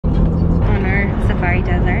Safari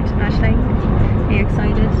Desert. Ashley, are you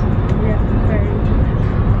excited? Yeah, very.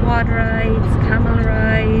 Quad rides, camel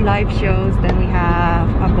rides, live shows, then we have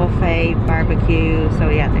a buffet, barbecue, so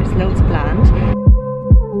yeah, there's loads planned.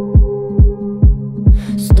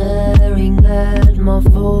 Staring at my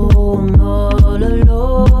phone all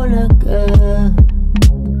alone again,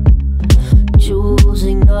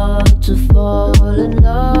 choosing not to fall in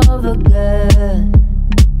love again.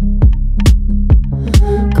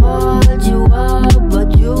 Called you out,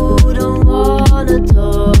 but you don't wanna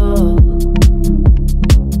talk.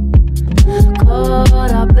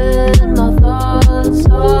 Caught up in my thoughts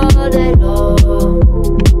all day long.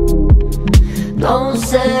 Don't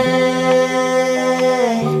say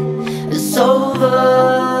it's over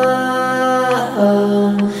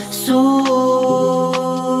soon.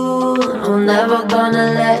 I'm never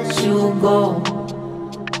gonna let you go.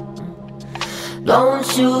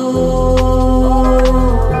 Don't you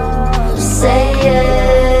say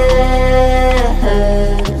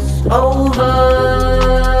it's over.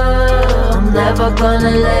 I'm never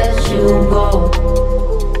gonna let you go.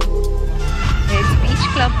 It's beach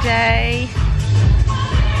club day.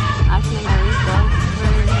 Ashley and Mary's both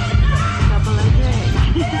for double a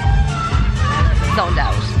drink. Zoned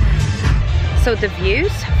out. So the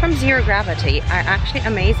views from Zero Gravity are actually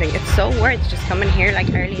amazing. It's so worth just coming here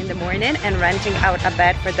like early in the morning and renting out a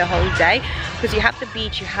bed for the whole day, because you have the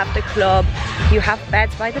beach, you have the club, you have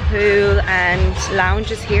beds by the pool and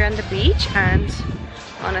lounges here on the beach, and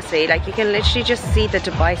honestly, like, you can literally just see the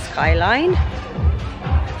Dubai skyline.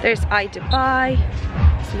 There's Dubai.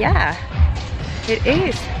 Yeah, it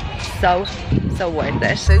is so worth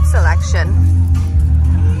it. Food selection.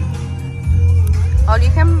 All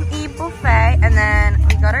you can eat buffet, and then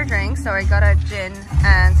we got our drinks, so I got a gin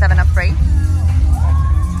and 7-Up free.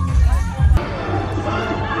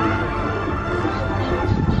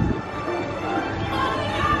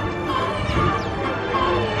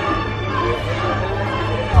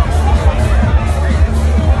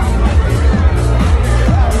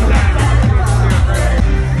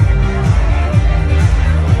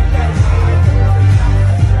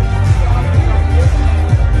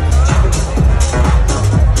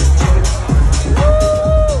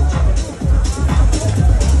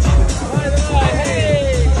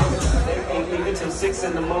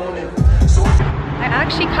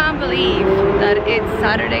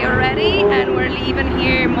 Saturday already, and we're leaving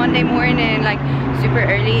here Monday morning, like super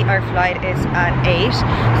early. Our flight is at 8,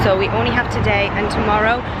 so we only have today and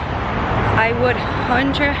tomorrow. I would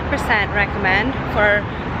 100% recommend for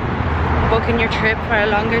booking your trip for a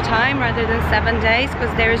longer time rather than 7 days,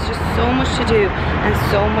 because there is just so much to do and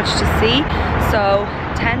so much to see. So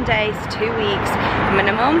 10 days, 2 weeks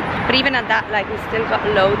minimum, but even at that, like, we still got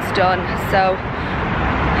loads done. So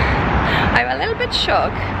I'm a little bit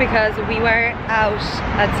shook because we were out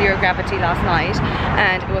at Zero Gravity last night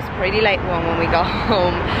and it was pretty late when we got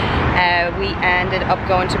home. We ended up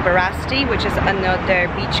going to Barasti, which is another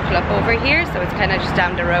beach club over here, so it's kind of just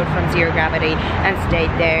down the road from Zero Gravity, and stayed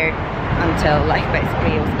there until, like,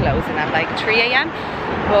 basically it was closing at like 3 AM.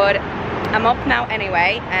 But I'm up now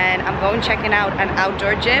anyway, and I'm going checking out an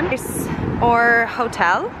outdoor gym. Our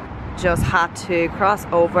hotel just had to cross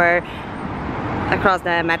over across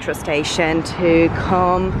the metro station to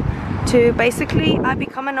come to, basically I'll be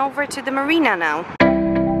coming over to the marina now.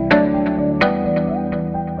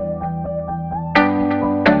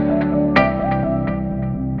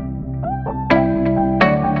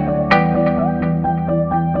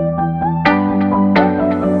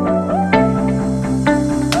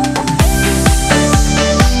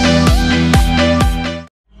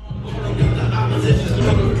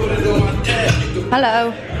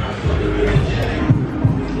 Hello.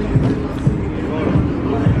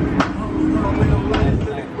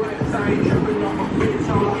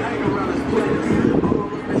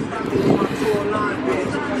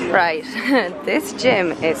 Right, this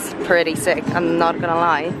gym is pretty sick, I'm not gonna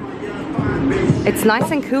lie. It's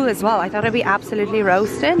nice and cool as well. I thought it'd be absolutely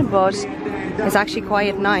roasted, but it's actually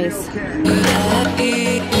quite nice.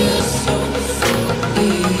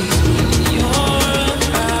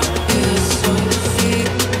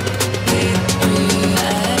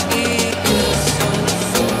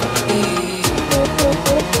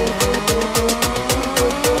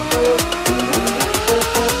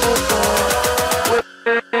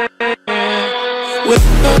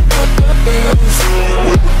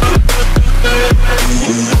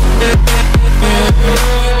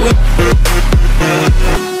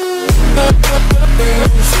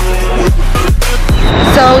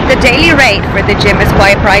 So the daily rate for the gym is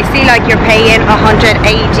quite pricey, like you're paying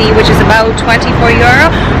 180, which is about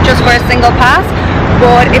 €24 just for a single pass.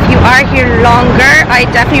 But if you are here longer, I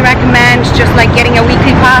definitely recommend just like getting a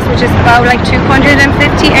weekly pass, which is about like 250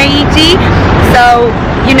 AED. So,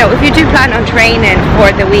 you know, if you do plan on training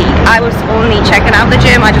for the week, I was only checking out the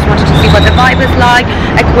gym. I just wanted to see what the vibe is like,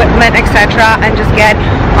 equipment, etc., and just get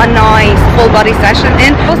a nice full body session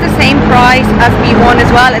in. It was the same price as V1 as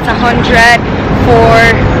well. It's 100 for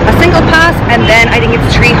a single pass, and then I think it's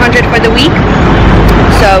 300 for the week.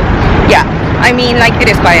 So yeah, I mean, like, it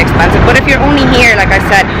is quite expensive. But if you're only here, like I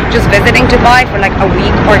said, just visiting Dubai for like a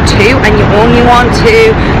week or two, and you only want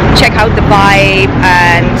to check out the vibe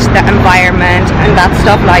and the environment and that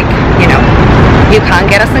stuff, like, you know, you can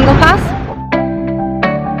get a single pass.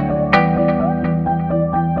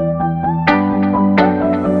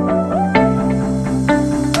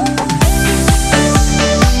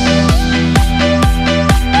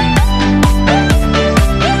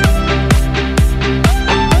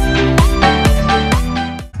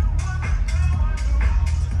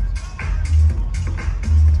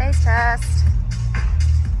 Test.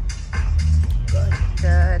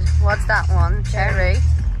 Good. What's that one? Cherry.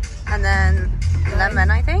 And then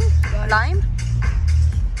lemon, I think? Lime?